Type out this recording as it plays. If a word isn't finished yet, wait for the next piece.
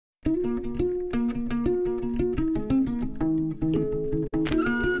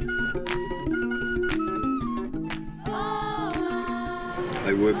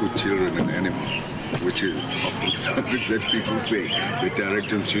work with children and animals, which is often something that people say the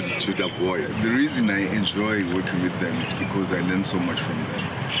directors should avoid. The reason I enjoy working with them is because I learn so much from them.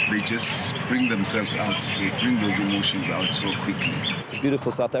 They just bring themselves out, they bring those emotions out so quickly. It's a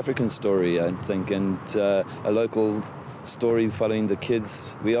beautiful South African story, I think, and a local story following the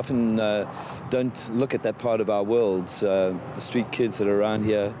kids. We often don't look at that part of our world, the street kids that are around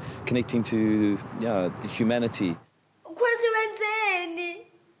here connecting to humanity.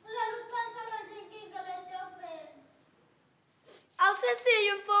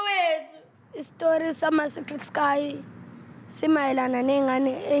 Stories sama secret sky simayelana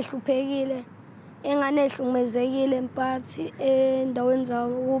nengane ehluphekile engane ehlumezekile emphathi endaweni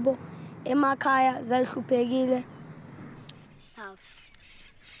zakubo emakhaya zayihluphekile. Hawu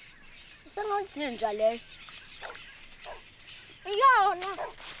sengajinja le iyona.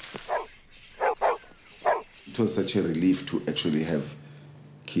 It was such a relief to actually have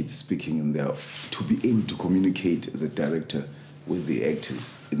kids speaking in there, to be able to communicate as a director with the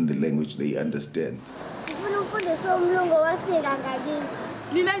actors in the language they understand.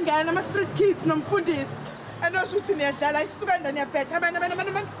 Nina street kids nomfundisi. Anoshuthi niyadlala isuka ndani yabhetha.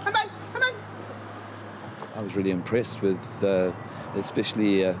 I was really impressed with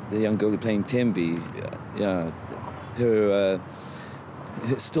especially the young girl playing Tembi. Her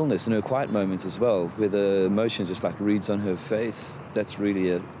stillness and her quiet moments as well, where the emotion just like reads on her face. That's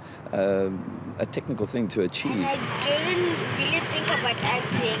really a technical thing to achieve. And I didn't really think about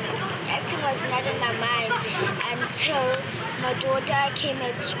acting. Acting was not in my mind until my daughter came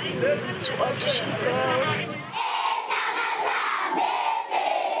at school to audition girls.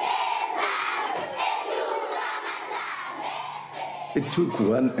 It took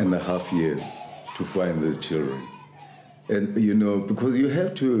 1.5 years to find these children. And, you know, because you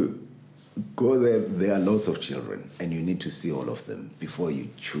have to go there are lots of children, and you need to see all of them before you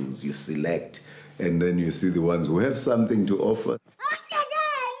choose. You select, and then you see the ones who have something to offer.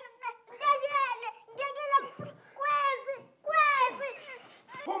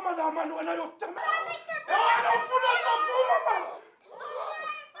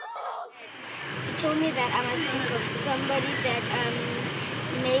 He told me that I must think of somebody that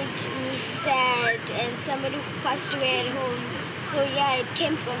made me sad and somebody who passed away at home. So yeah, it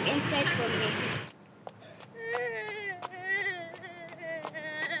came from inside from me.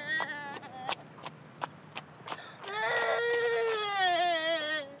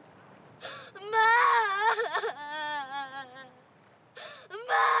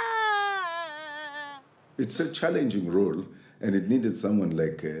 It's a challenging role, and it needed someone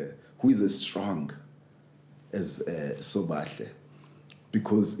like who is as strong as Sobahle,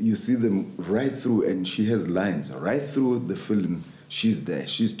 because you see them right through, and she has lines right through the film. She's there,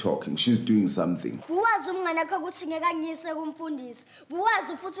 she's talking, she's doing something.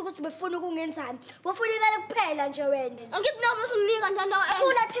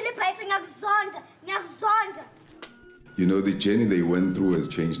 You know, the journey they went through has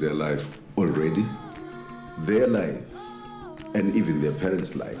changed their life already, their lives, and even their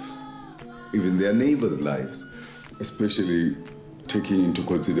parents' lives, even their neighbors' lives, especially taking into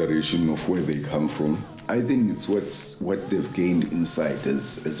consideration of where they come from. I think it's what they've gained inside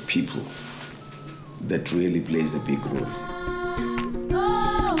as people that really plays a big role.